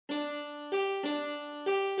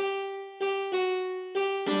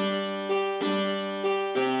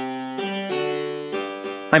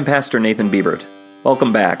I'm Pastor Nathan Biebert.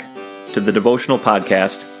 Welcome back to the devotional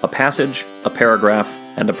podcast, A Passage, a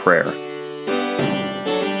Paragraph, and a Prayer.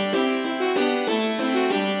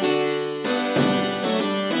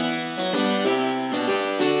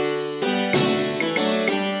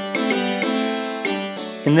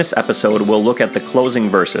 In this episode, we'll look at the closing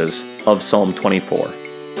verses of Psalm 24.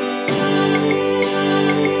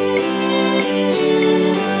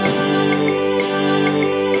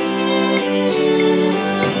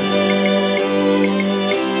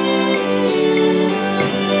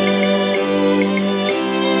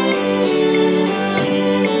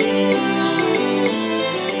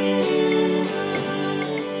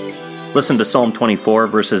 Listen to Psalm 24,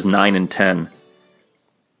 verses 9 and 10.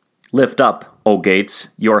 Lift up, O gates,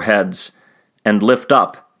 your heads, and lift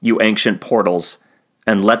up, you ancient portals,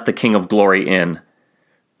 and let the King of glory in.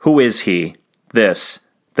 Who is he, this,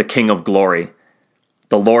 the King of glory?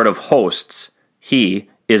 The Lord of hosts, he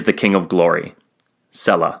is the King of glory.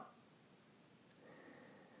 Selah.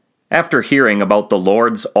 After hearing about the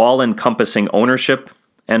Lord's all-encompassing ownership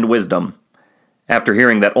and wisdom, after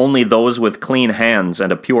hearing that only those with clean hands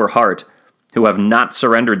and a pure heart, who have not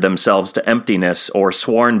surrendered themselves to emptiness or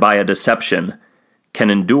sworn by a deception, can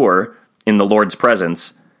endure in the Lord's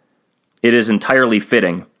presence, it is entirely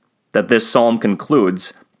fitting that this psalm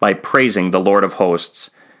concludes by praising the Lord of hosts.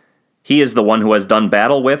 He is the one who has done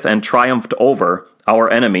battle with and triumphed over our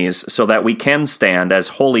enemies so that we can stand as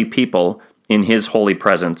holy people in His holy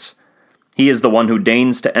presence. He is the one who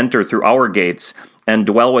deigns to enter through our gates and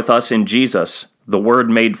dwell with us in Jesus, the Word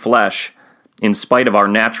made flesh, in spite of our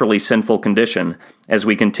naturally sinful condition, as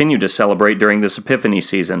we continue to celebrate during this Epiphany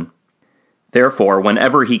season. Therefore,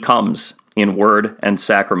 whenever He comes, in word and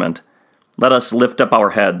sacrament, let us lift up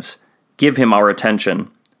our heads, give Him our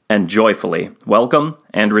attention, and joyfully welcome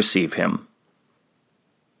and receive Him.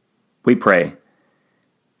 We pray,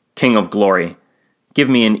 King of glory, give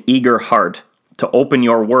me an eager heart to open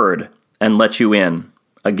your word and let you in,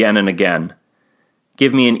 again and again.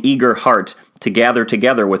 Give me an eager heart to gather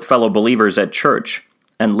together with fellow believers at church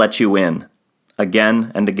and let you in,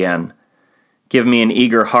 again and again. Give me an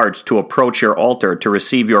eager heart to approach your altar to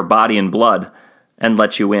receive your body and blood and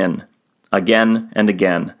let you in, again and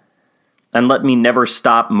again. And let me never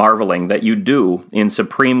stop marveling that you do, in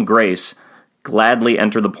supreme grace, gladly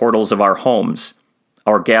enter the portals of our homes,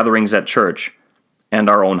 our gatherings at church,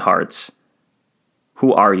 and our own hearts.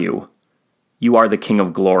 Who are you? You are the King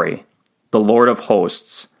of glory, the Lord of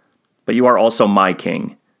hosts, but you are also my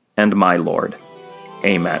King and my Lord.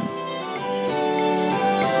 Amen.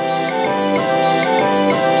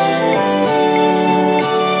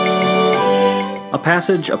 A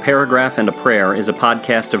Passage, a Paragraph, and a Prayer is a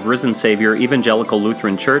podcast of Risen Savior Evangelical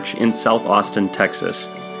Lutheran Church in South Austin, Texas.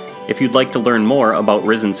 If you'd like to learn more about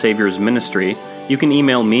Risen Savior's ministry, you can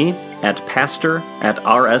email me at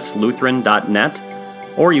pastor@rslutheran.net,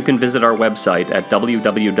 or you can visit our website at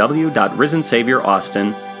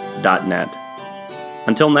www.risensaviораustin.net.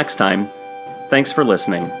 Until next time, thanks for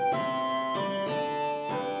listening.